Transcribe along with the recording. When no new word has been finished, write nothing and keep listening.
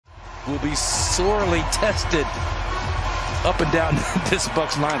will be sorely tested up and down this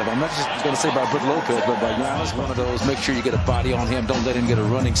Bucks lineup. I'm not just going to say by Brook Lopez, but by Giannis. One of those, make sure you get a body on him. Don't let him get a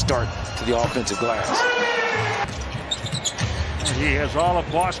running start to the offensive glass. He has all of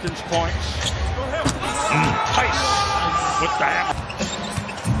Boston's points. Tice with the hammer.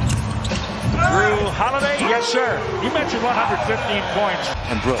 Drew Holiday, yes sir. You mentioned 115 points.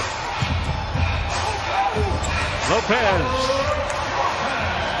 And Brook. Lopez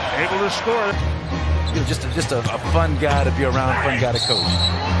able to score. You know, just a fun guy to be around, fun guy to coach.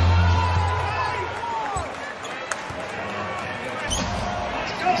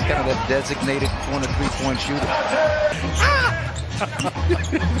 He's kind of that designated corner three-point shooter.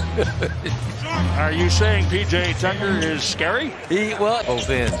 Are you saying P.J. Tucker is scary? Well, both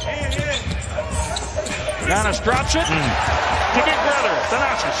ends. Giannis drops it. To big brother,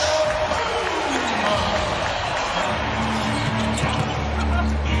 Thanasis.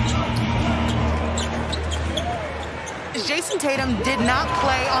 Jeisonteatum did not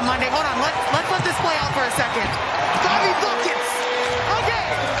play on Monday. Hold on, let's let this play out for a second. Bobby buckets.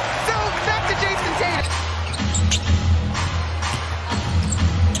 Okay, so back to Jeisonteatum.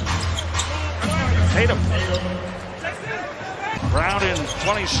 Tatum. Brown in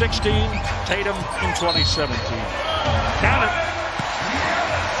 2016, Tatum in 2017. Count it.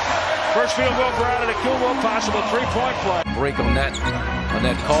 First field goal for Yanisadetokunbo, possible three-point play. Break on that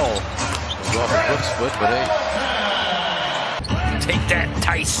call. It was off of Brooks' foot, but hey. Take that,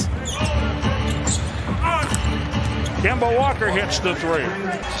 Tice. Kemba Walker hits the three.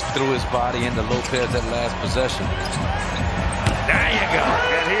 Just threw his body into Lopez that last possession. There you go.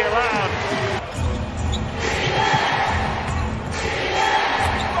 And he allowed.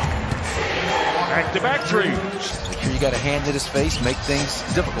 Back-to-back threes. Make sure you got a hand in his face, make things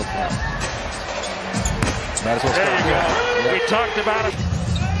difficult for him. Might as well there start you go. Yep. We talked about it.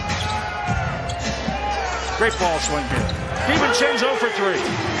 Great ball swing here. DiVincenzo for three.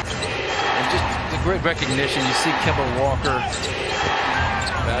 And just the great recognition. You see Kemba Walker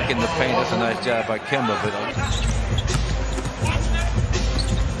back in the paint. That's a nice job by Kemba. But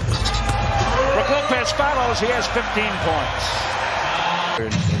Brook Lopez follows. He has 15 points.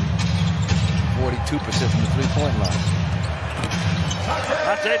 42% from the three-point line.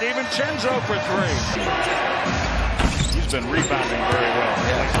 That's DiVincenzo for three. He's been rebounding very well.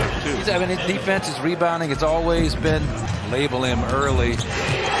 Yeah. I mean, his defense is rebounding. It's always been label him early. You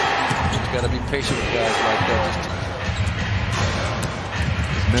got to be patient with guys like that.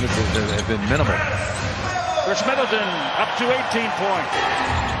 His minutes have been minimal. Chris Middleton up to 18 points.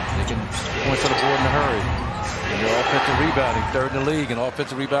 Taking points on the board in a hurry. And their offensive rebounding, third in the league in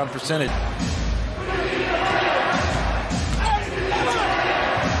offensive rebound percentage.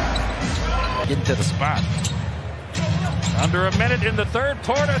 Getting to the spot. Under a minute in the third.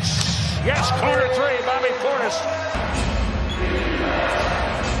 Portis. Yes, corner three. Bobby Portis.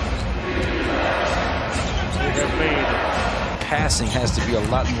 Passing has to be a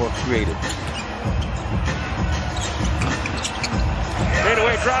lot more creative.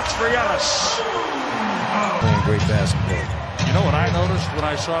 Fadeaway drops for Giannis. Playing great basketball. You know what I noticed when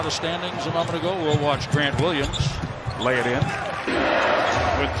I saw the standings a moment ago? We'll watch Grant Williams lay it in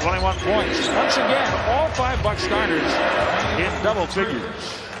with 21 points. Once again, all 5 Bucks starters in double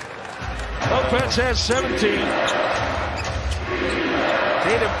figures. Lopez has 17.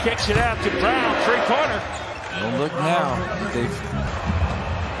 Tatum kicks it out to Brown, three-pointer. Don't look now.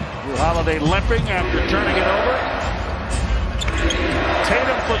 Holiday limping after turning it over.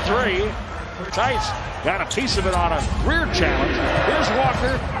 Tatum for three. Tice got a piece of it on a rear challenge. Here's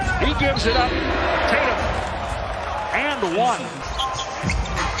Walker. He gives it up. Tatum. And one.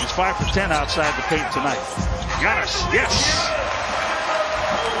 He's 5 for 10 outside the paint tonight. Giannis, yes.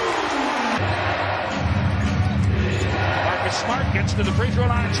 Marcus Smart gets to the free throw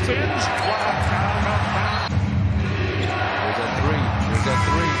line, spins. There's that three. There's that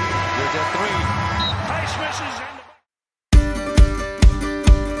three. There's that three. Tice misses.